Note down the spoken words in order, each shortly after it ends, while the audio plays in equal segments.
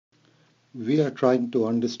We are trying to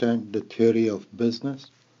understand the theory of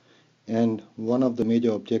business, and one of the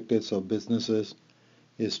major objectives of businesses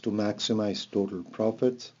is to maximize total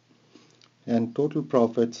profits. And total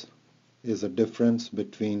profits is a difference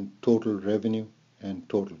between total revenue and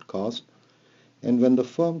total cost. And when the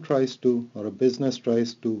firm tries to, or a business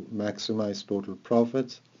tries to maximize total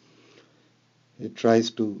profits, it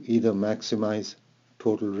tries to either maximize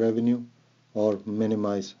total revenue or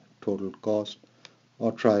minimize total cost,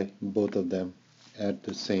 or try both of them at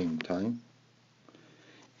the same time.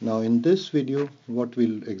 Now in this video, what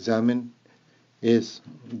we'll examine is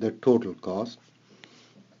the total cost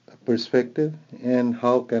perspective and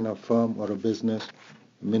how can a firm or a business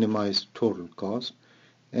minimize total cost.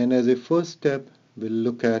 And as a first step, we'll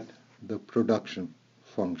look at the production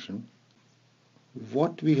function.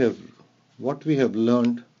 What we have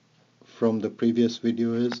learned from the previous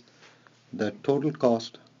video is that total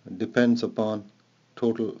cost depends upon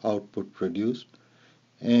total output produced,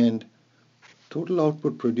 and total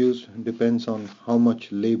output produced depends on how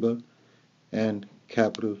much labor and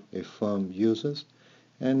capital a firm uses.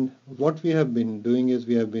 And what we have been doing is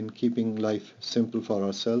we have been keeping life simple for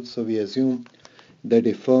ourselves. So we assume that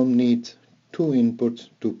a firm needs two inputs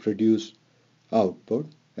to produce output,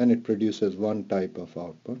 and it produces one type of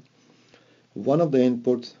output. One of the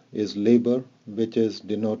inputs is labor, which is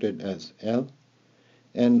denoted as L,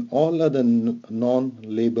 and all other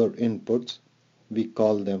non-labor inputs, we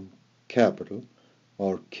call them capital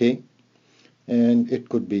or K. And it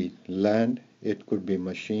could be land, it could be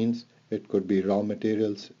machines, it could be raw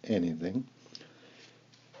materials, anything.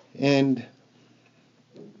 And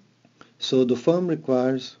so the firm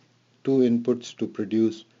requires two inputs to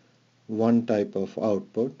produce one type of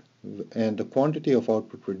output, and the quantity of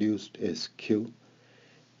output produced is Q.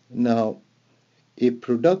 Now, a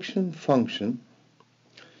production function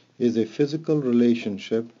is a physical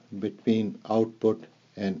relationship between output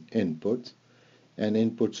and inputs. And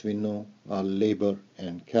inputs we know are labor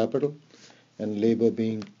and capital, and labor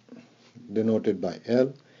being denoted by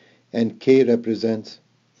L, and K represents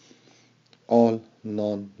all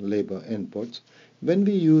non-labor inputs. When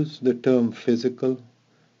we use the term physical,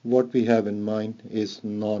 what we have in mind is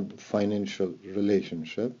non-financial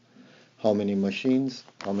relationship. How many machines,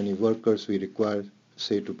 how many workers we require,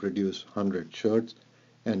 say, to produce 100 shirts,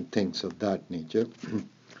 and things of that nature.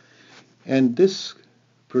 And this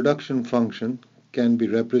production function can be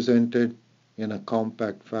represented in a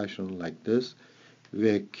compact fashion like this,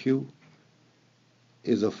 where Q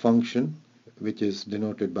is a function which is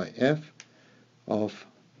denoted by F of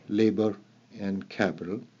labor and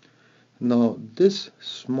capital. Now this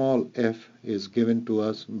small f is given to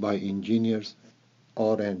us by engineers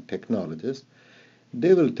or and technologists.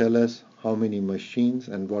 They will tell us how many machines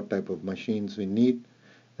and what type of machines we need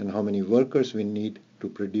and how many workers we need to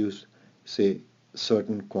produce, say,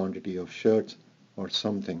 certain quantity of shirts or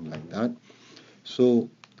something like that. So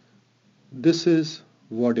this is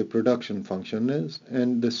what a production function is,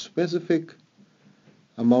 and the specific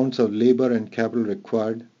amounts of labor and capital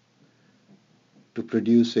required to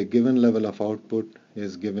produce a given level of output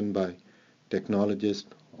is given by technologists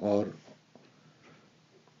or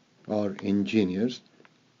engineers.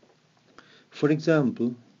 For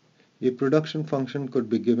example, a production function could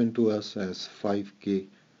be given to us as 5K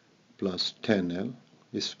plus 10L,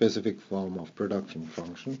 a specific form of production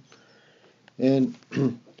function. And,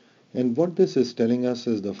 and what this is telling us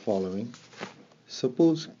is the following.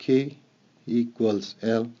 Suppose K equals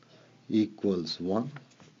L equals 1.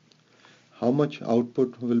 How much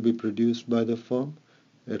output will be produced by the firm?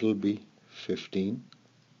 It will be 15.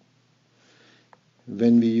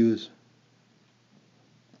 When we use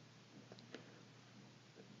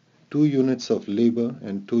 2 units of labor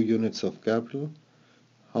and 2 units of capital,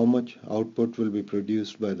 how much output will be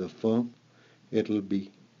produced by the firm? It will be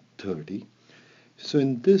 30. So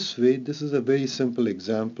in this way, this is a very simple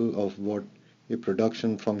example of what a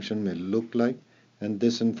production function may look like, and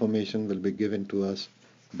this information will be given to us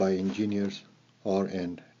by engineers or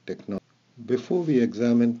and technology. Before we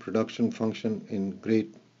examine production function in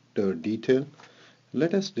greater detail,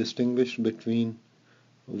 let us distinguish between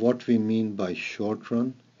what we mean by short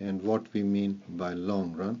run and what we mean by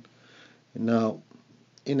long run. Now,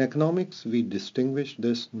 in economics, we distinguish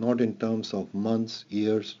this not in terms of months,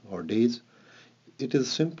 years, or days. It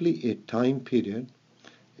is simply a time period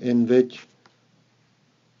in which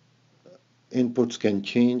inputs can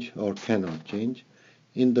change or cannot change.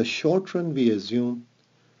 In the short run, we assume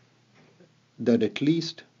that at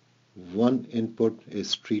least one input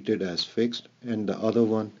is treated as fixed and the other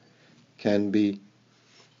one can be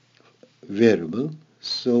variable.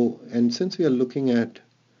 So, and since we are looking at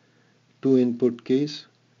two input case,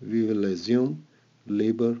 we will assume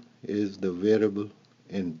labor is the variable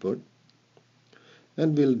input,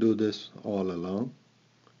 and we'll do this all along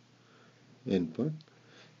input,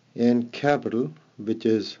 and capital, which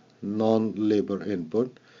is non-labor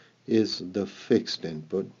input, is the fixed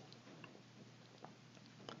input.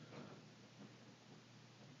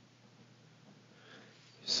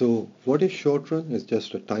 So what is short run? Is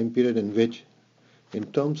just a time period in which,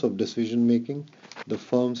 in terms of decision making, the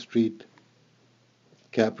firms treat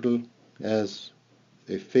capital as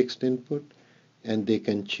a fixed input and they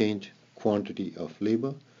can change quantity of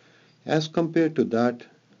labor. As compared to that,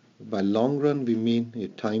 by long run we mean a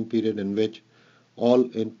time period in which all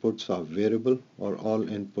inputs are variable or all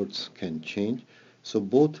inputs can change. So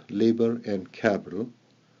both labor and capital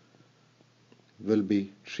will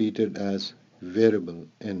be treated as variable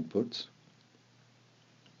inputs.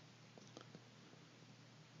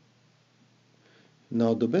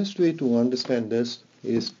 Now the best way to understand this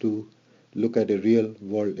is to look at a real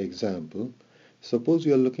world example. Suppose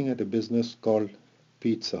you are looking at a business called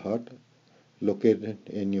Pizza Hut located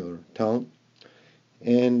in your town,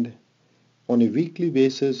 and on a weekly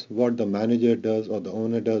basis what the manager does or the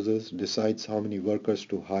owner does is decides how many workers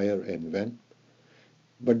to hire and when,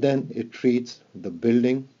 but then it treats the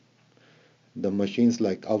building, the machines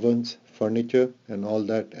like ovens, furniture and all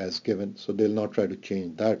that as given, so they'll not try to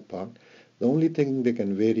change that part. The only thing they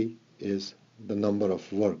can vary is the number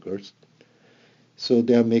of workers. So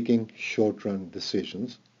they are making short-run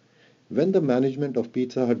decisions. When the management of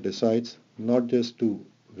Pizza Hut decides not just to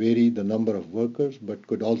vary the number of workers but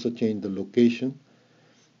could also change the location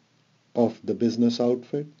of the business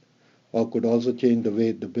outfit, or could also change the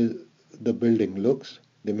way the building looks,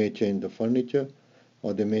 they may change the furniture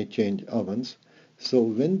or they may change ovens. So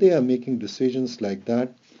when they are making decisions like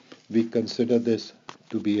that, we consider this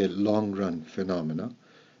to be a long-run phenomena.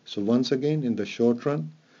 So once again, in the short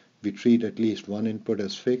run, we treat at least one input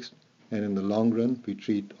as fixed, and in the long run, we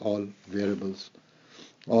treat all inputs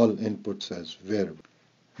as variable.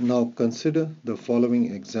 Now consider the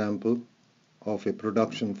following example of a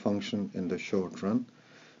production function in the short run.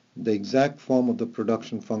 The exact form of the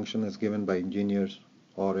production function is given by engineers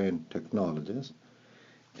or in technologists.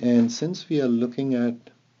 And since we are looking at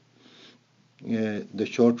the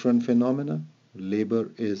short run phenomena,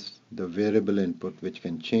 labor is the variable input which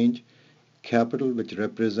can change, capital, which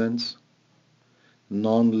represents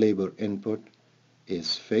non-labor input,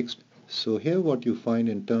 is fixed. So here what you find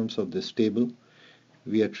in terms of this table,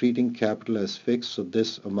 we are treating capital as fixed, so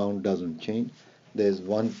this amount doesn't change. There's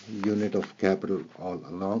 1 unit of capital all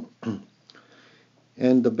along.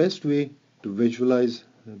 And the best way to visualize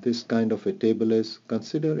this kind of a table is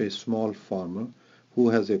consider a small farmer who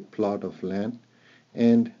has a plot of land,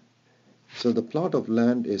 and so the plot of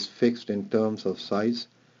land is fixed in terms of size.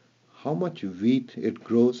 How much wheat it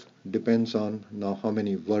grows depends on now how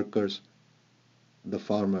many workers the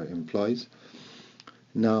farmer employs.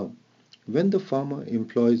 Now when the farmer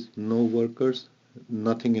employs no workers,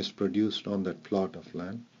 nothing is produced on that plot of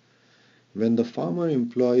land. When the farmer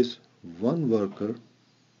employs 1 worker,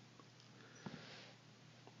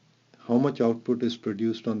 how much output is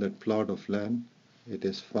produced on that plot of land? It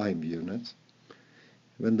is 5 units.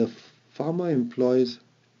 When the farmer employs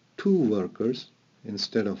 2 workers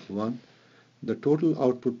instead of 1, the total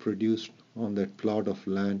output produced on that plot of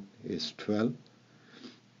land is 12.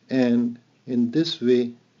 And in this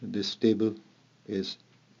way, this table is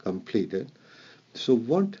completed. So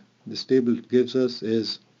what this table gives us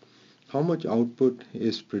is how much output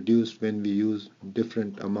is produced when we use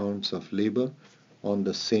different amounts of labor on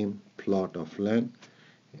the same plot of land.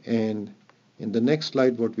 And in the next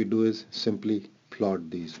slide, what we do is simply plot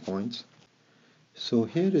these points. So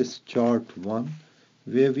here is chart 1,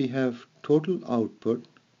 where we have total output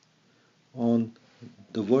on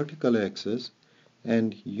the vertical axis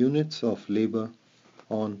and units of labor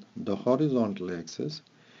on the horizontal axis,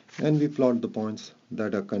 and we plot the points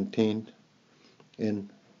that are contained in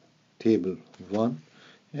table 1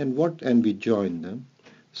 and we join them.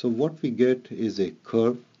 So what we get is a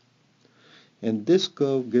curve, and this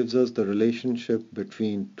curve gives us the relationship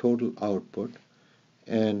between total output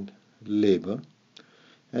and labor.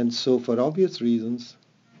 And so for obvious reasons,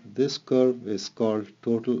 this curve is called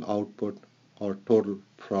total output or total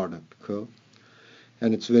product curve.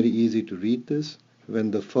 And it's very easy to read this.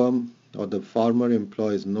 When the firm or the farmer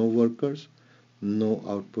employs no workers, no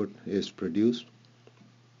output is produced.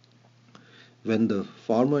 When the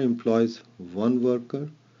farmer employs 1 worker,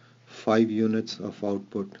 5 units of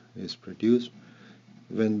output is produced.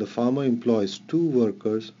 When the farmer employs 2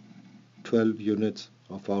 workers, 12 units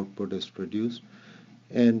of output is produced.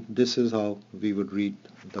 And this is how we would read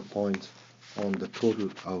the points on the total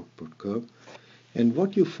output curve. And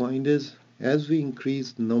what you find is, as we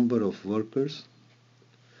increase the number of workers,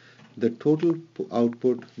 the total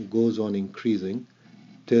output goes on increasing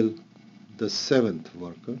till the 7th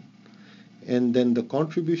worker. And then the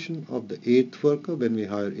contribution of the 8th worker, when we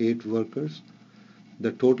hire 8 workers,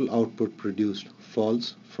 the total output produced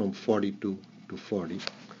falls from 42 to 40.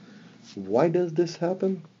 Why does this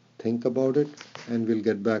happen? Think about it, and we'll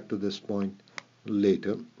get back to this point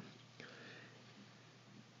later.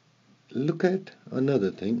 Look at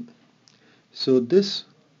another thing. So this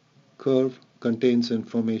curve contains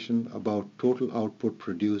information about total output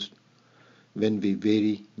produced when we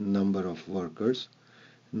vary number of workers.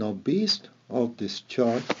 Now, based on this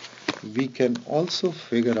chart, we can also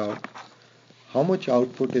figure out how much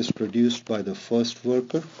output is produced by the first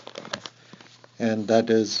worker, and that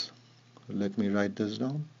is, let me write this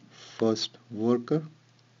down, first worker,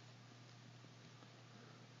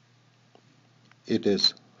 it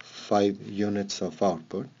is 5 units of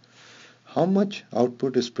output. How much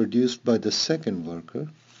output is produced by the second worker?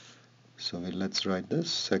 So let's write this,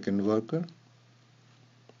 second worker.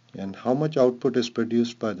 And how much output is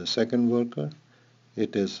produced by the second worker?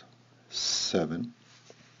 It is 7.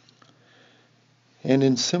 And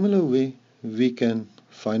in similar way, we can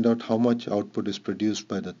find out how much output is produced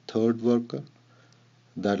by the third worker.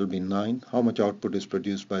 That will be 9. How much output is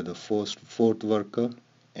produced by the fourth worker,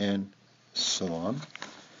 and so on.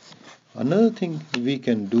 Another thing we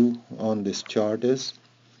can do on this chart is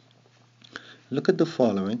look at the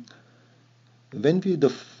following. When the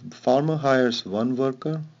farmer hires 1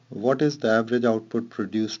 worker, what is the average output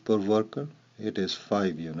produced per worker? It is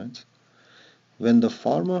 5 units. When the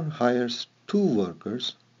farmer hires 2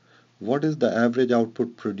 workers, what is the average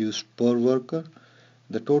output produced per worker?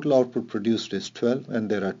 The total output produced is 12, and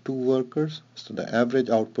there are 2 workers, so the average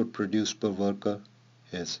output produced per worker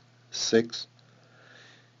is 6.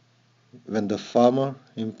 When the farmer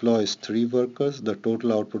employs 3 workers, the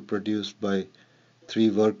total output produced by 3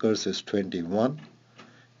 workers is 21.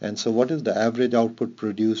 And so what is the average output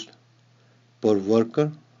produced per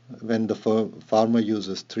worker? When the farmer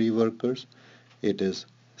uses 3 workers, it is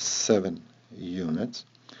 7 units.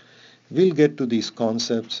 We'll get to these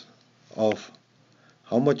concepts of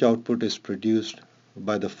how much output is produced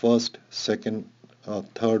by the first, second, or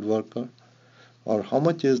third worker, or how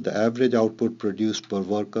much is the average output produced per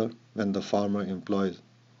worker when the farmer employs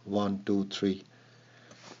 1, 2, 3,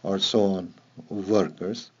 or so on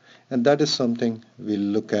workers. And that is something we'll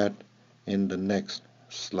look at in the next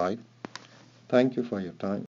slide. Thank you for your time.